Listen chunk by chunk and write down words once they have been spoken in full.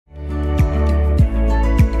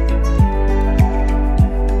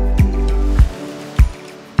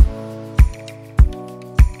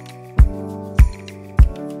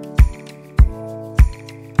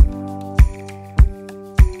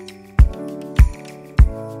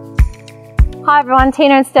Hi everyone,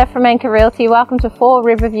 Tina and Steph from Anchor Realty. Welcome to 4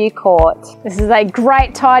 Riverview Court. This is a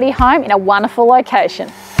great tidy home in a wonderful location.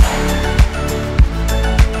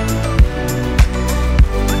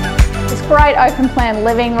 This great open plan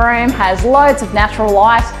living room has loads of natural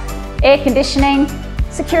light, air conditioning,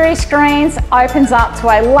 security screens, opens up to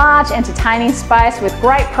a large entertaining space with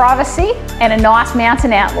great privacy and a nice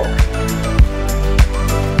mountain outlook.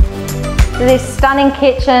 This stunning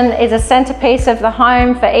kitchen is a centerpiece of the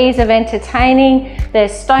home for ease of entertaining.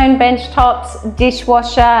 There's stone bench tops,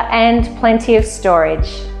 dishwasher and plenty of storage.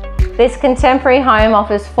 This contemporary home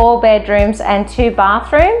offers 4 bedrooms and 2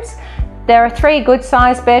 bathrooms. There are 3 good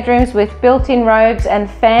sized bedrooms with built-in robes and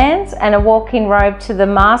fans and a walk-in robe to the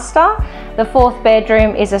master. The 4th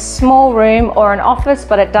bedroom is a small room or an office,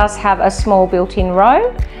 but it does have a small built-in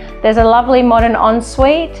robe. There's a lovely modern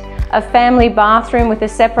ensuite, a family bathroom with a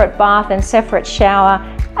separate bath and separate shower,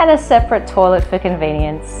 and a separate toilet for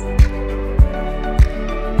convenience.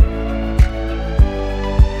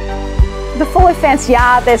 The fully fenced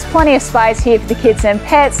yard, there's plenty of space here for the kids and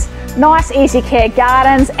pets, nice easy care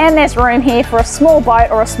gardens, and there's room here for a small boat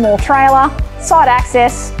or a small trailer, side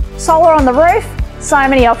access, solar on the roof, so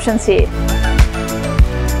many options here.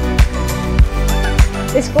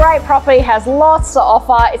 This great property has lots to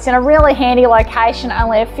offer. It's in a really handy location,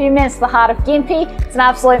 only a few minutes to the heart of Gympie. It's an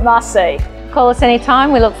absolute must-see. Call us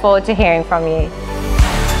anytime. We look forward to hearing from you.